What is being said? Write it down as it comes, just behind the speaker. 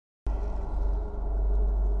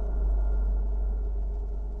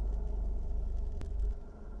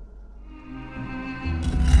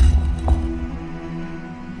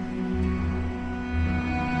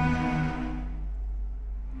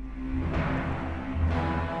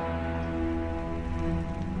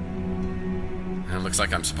Looks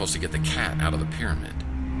like I'm supposed to get the cat out of the pyramid.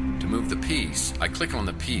 To move the piece, I click on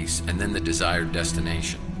the piece and then the desired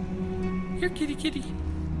destination. Here, kitty kitty.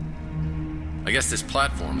 I guess this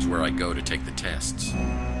platform's where I go to take the tests.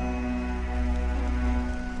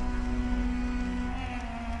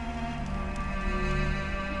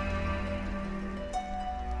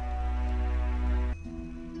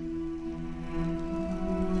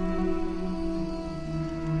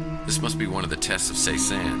 This must be one of the tests of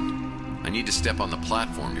Cézanne. I need to step on the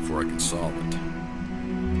platform before I can solve it.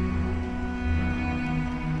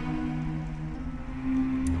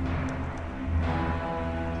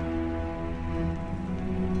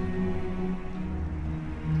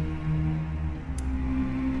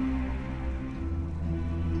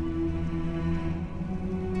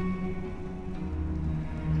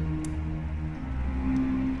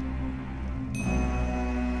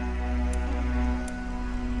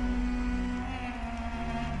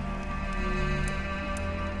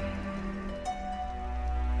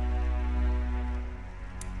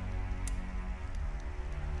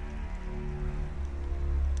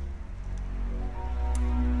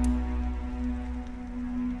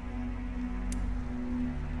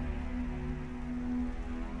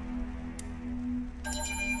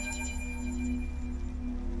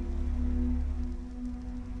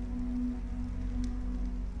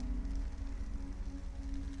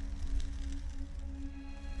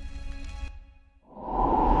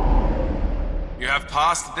 You have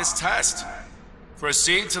passed this test.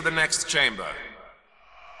 Proceed to the next chamber.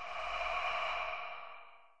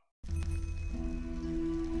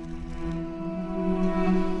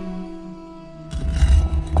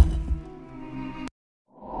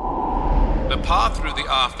 The path through the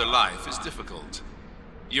afterlife is difficult.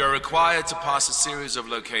 You are required to pass a series of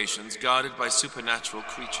locations guarded by supernatural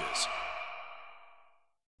creatures.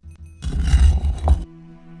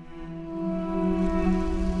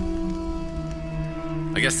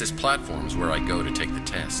 I guess this platform's where I go to take the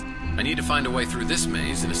test. I need to find a way through this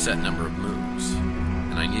maze in a set number of moves.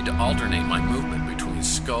 And I need to alternate my movement between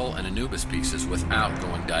Skull and Anubis pieces without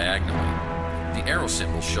going diagonally. The arrow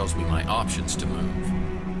symbol shows me my options to move.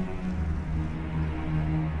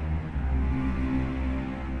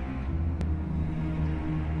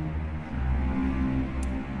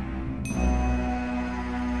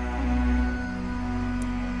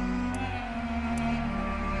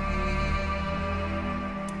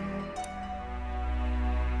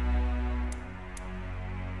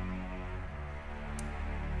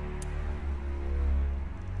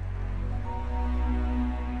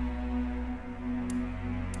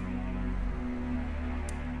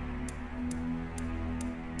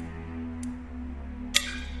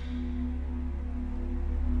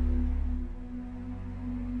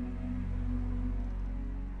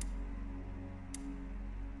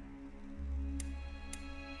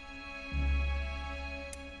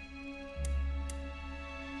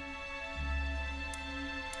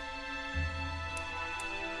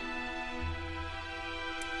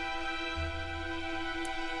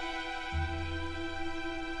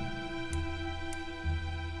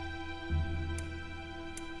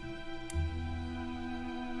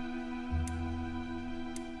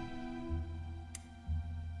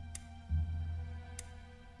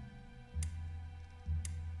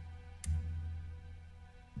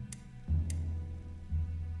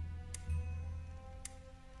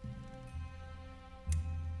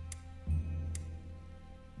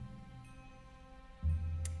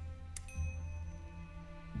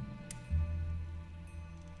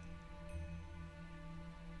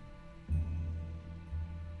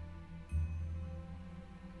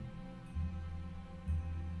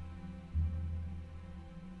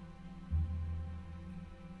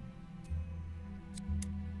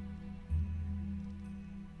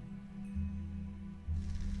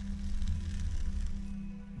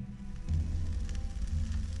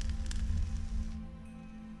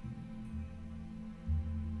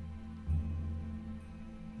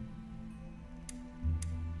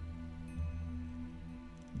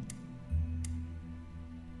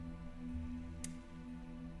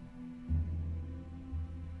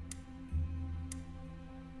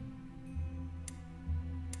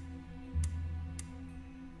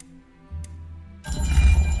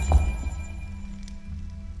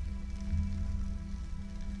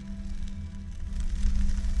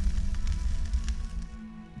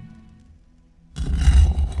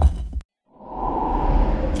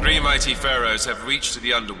 Three mighty pharaohs have reached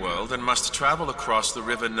the underworld and must travel across the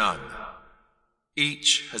River Nun.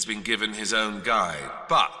 Each has been given his own guide,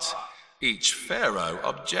 but each pharaoh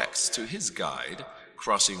objects to his guide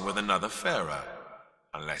crossing with another pharaoh,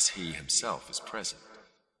 unless he himself is present.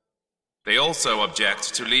 They also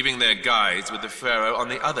object to leaving their guides with the Pharaoh on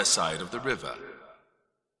the other side of the river.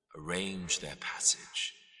 Arrange their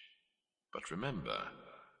passage. But remember,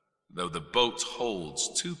 though the boat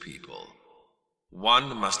holds 2 people,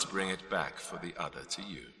 one must bring it back for the other to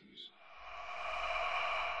use.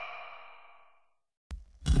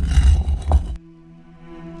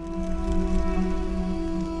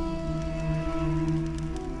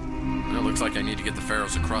 It looks like I need to get the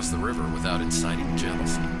pharaohs across the river without inciting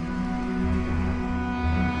jealousy.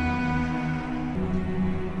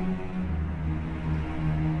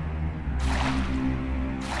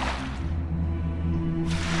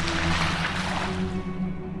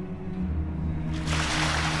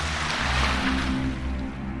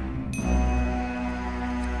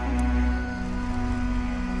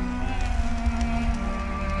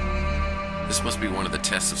 This must be one of the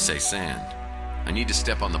tests of Cézanne. I need to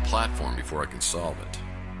step on the platform before I can solve it.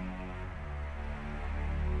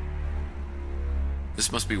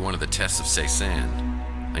 This must be one of the tests of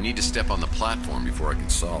Cézanne. I need to step on the platform before I can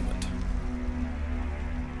solve it.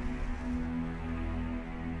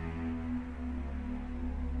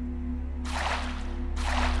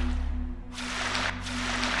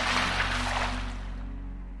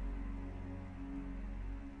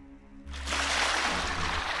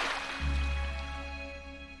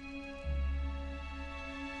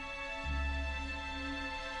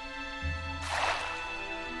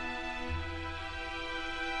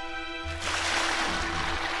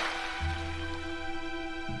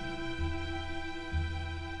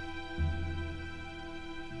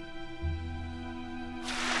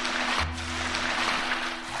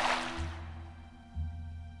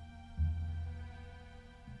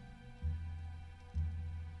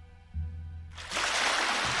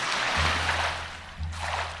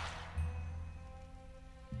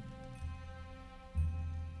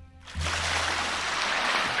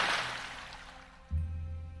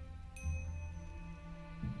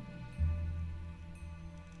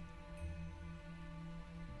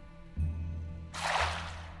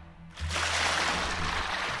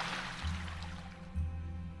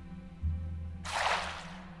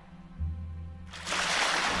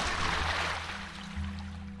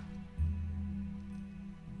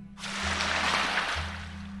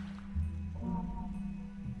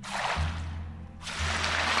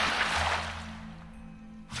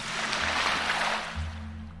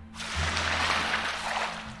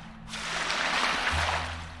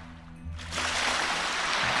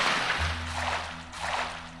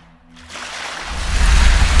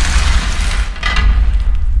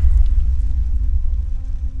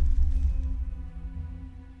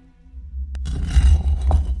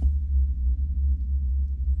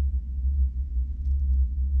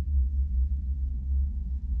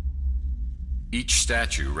 Each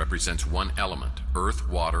statue represents one element, earth,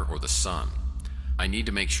 water, or the sun. I need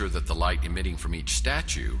to make sure that the light emitting from each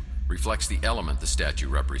statue reflects the element the statue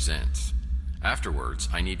represents. Afterwards,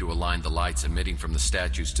 I need to align the lights emitting from the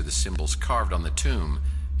statues to the symbols carved on the tomb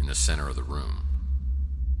in the center of the room.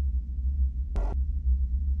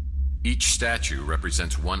 Each statue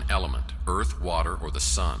represents one element, earth, water, or the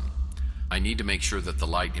sun. I need to make sure that the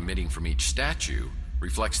light emitting from each statue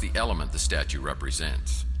reflects the element the statue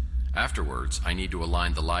represents. Afterwards, I need to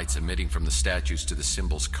align the lights emitting from the statues to the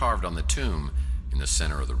symbols carved on the tomb in the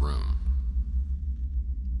center of the room.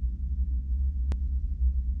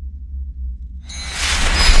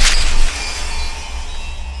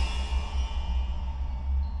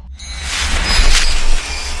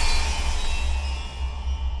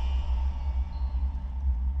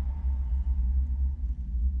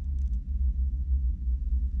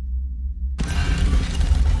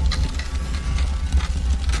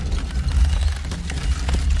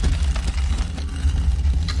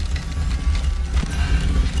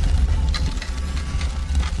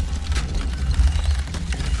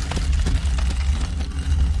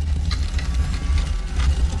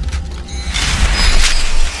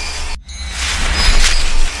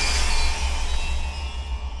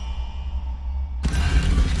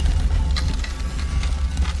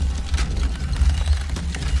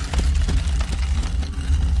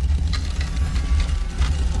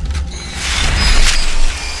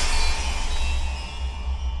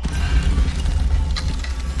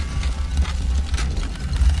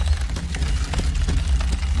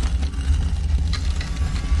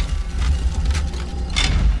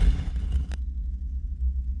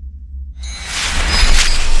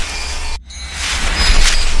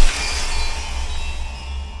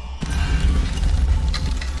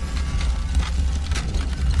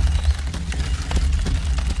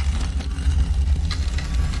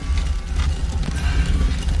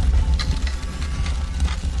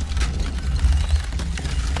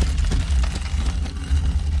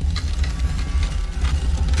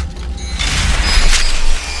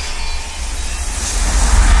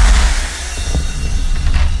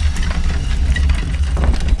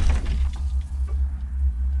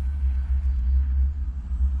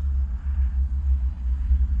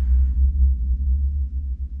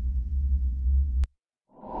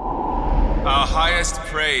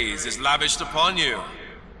 praise is lavished upon you,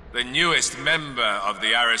 the newest member of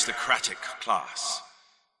the aristocratic class.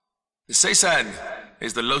 The Seisan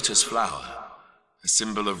is the lotus flower, a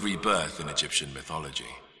symbol of rebirth in Egyptian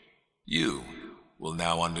mythology. You will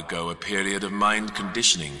now undergo a period of mind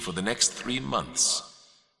conditioning for the next 3 months,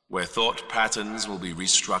 where thought patterns will be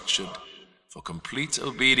restructured for complete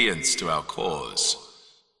obedience to our cause.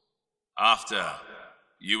 After,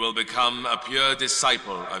 you will become a pure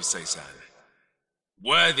disciple of Seisan,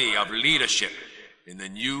 worthy of leadership in the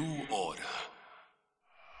new order.